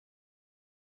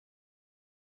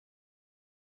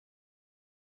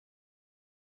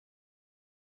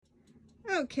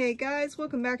Okay guys,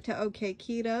 welcome back to OK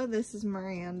Keto. This is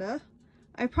Miranda.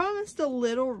 I promised a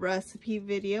little recipe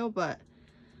video, but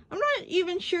I'm not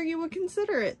even sure you would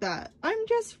consider it that. I'm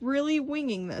just really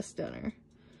winging this dinner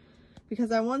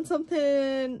because I want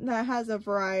something that has a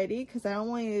variety, because I don't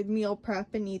want to meal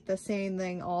prep and eat the same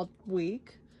thing all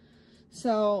week.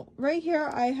 So right here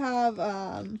I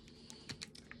have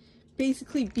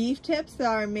basically beef tips that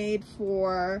are made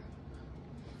for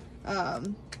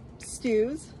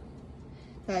stews.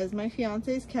 That is my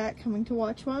fiance's cat coming to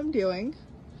watch what I'm doing.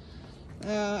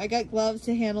 I got gloves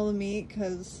to handle the meat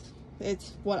because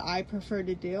it's what I prefer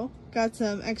to do. Got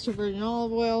some extra virgin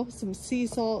olive oil, some sea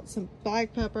salt, some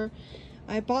black pepper.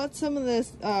 I bought some of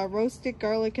this roasted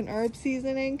garlic and herb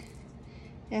seasoning.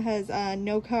 It has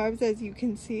no carbs, as you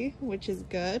can see, which is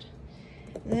good.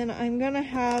 And then I'm gonna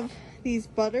have these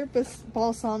butter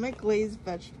balsamic glazed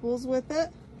vegetables with it.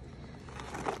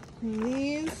 And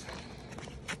these,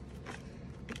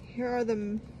 here are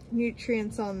the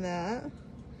nutrients on that.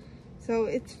 So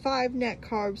it's 5 net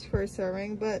carbs per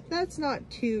serving, but that's not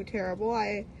too terrible.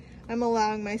 I'm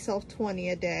allowing myself 20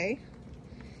 a day.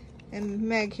 And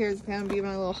Meg here is gonna be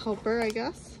my little helper, I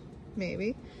guess.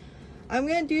 Maybe. I'm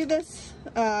gonna do this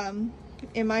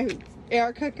in my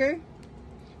air cooker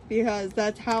because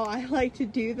that's how I like to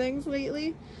do things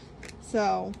lately.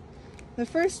 So the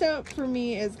first step for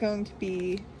me is going to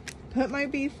be put my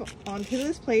beef onto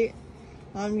this plate.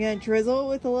 I'm gonna drizzle it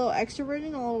with a little extra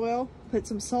virgin olive oil, put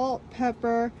some salt,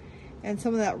 pepper, and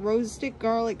some of that roasted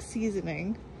garlic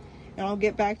seasoning, and I'll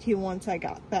get back to you once I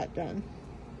got that done.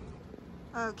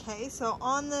 Okay, so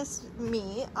on this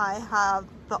meat, I have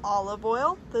the olive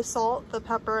oil, the salt, the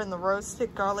pepper, and the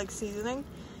roasted garlic seasoning.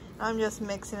 I'm just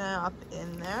mixing it up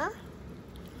in there.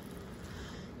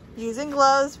 Using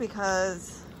gloves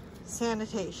because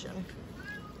sanitation.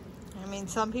 I mean,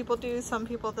 some people do, some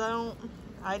people don't.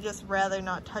 I just rather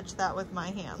not touch that with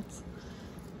my hands.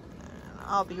 And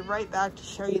I'll be right back to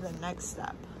show you the next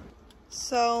step.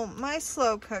 So my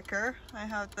slow cooker, I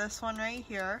have this one right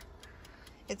here.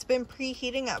 It's been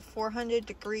preheating at 400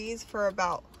 degrees for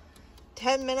about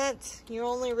 10 minutes. You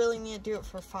only really need to do it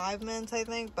for 5 minutes, I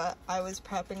think, but I was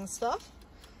prepping stuff.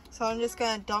 So I'm just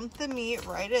gonna dump the meat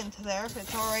right into there.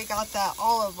 It's already got that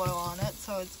olive oil on it,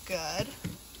 so it's good.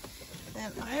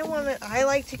 And I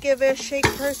like to give it a shake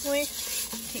personally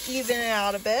to even it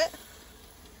out a bit.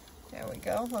 There we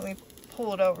go. Let me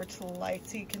pull it over to the light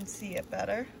so you can see it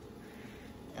better.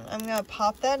 And I'm gonna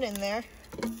pop that in there.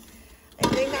 I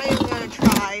think I am gonna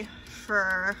try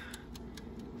for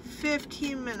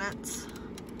 15 minutes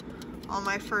on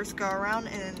my first go around,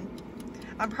 and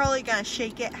I'm probably gonna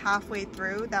shake it halfway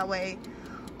through. That way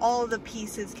all of the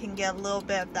pieces can get a little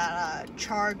bit of that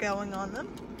char going on them.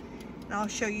 And I'll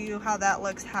show you how that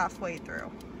looks halfway through.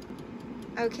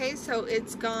 Okay, so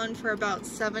it's gone for about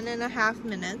 7.5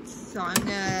 minutes. So I'm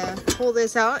gonna pull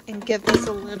this out and give this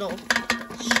a little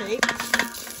shake.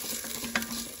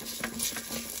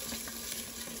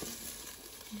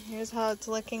 Here's how it's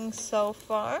looking so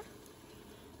far.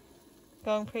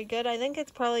 Going pretty good. I think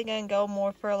it's probably gonna go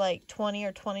more for like 20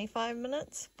 or 25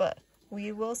 minutes, but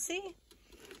we will see.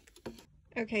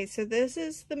 Okay, so this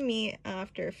is the meat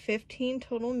after 15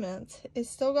 total minutes. It's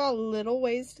still got a little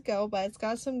ways to go, but it's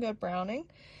got some good browning.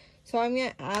 So I'm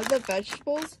going to add the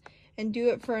vegetables and do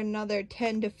it for another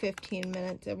 10 to 15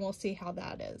 minutes, and we'll see how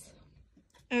that is.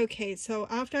 Okay, so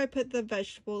after I put the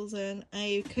vegetables in,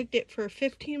 I cooked it for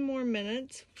 15 more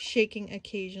minutes, shaking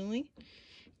occasionally.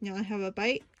 Now I have a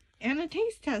bite and a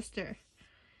taste tester.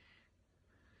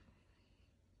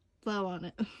 Blow on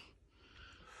it.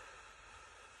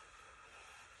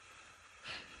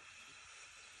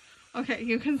 Okay,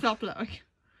 you can stop blowing.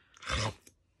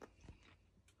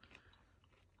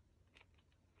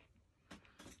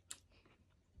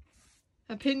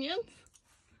 Opinions?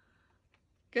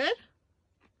 Good?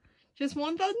 Just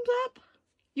one thumbs up?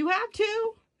 You have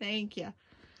to? Thank you.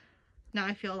 Now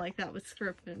I feel like that was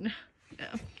scripted.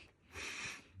 Yeah.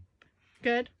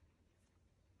 Good?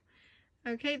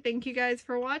 Okay, thank you guys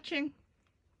for watching.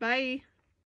 Bye.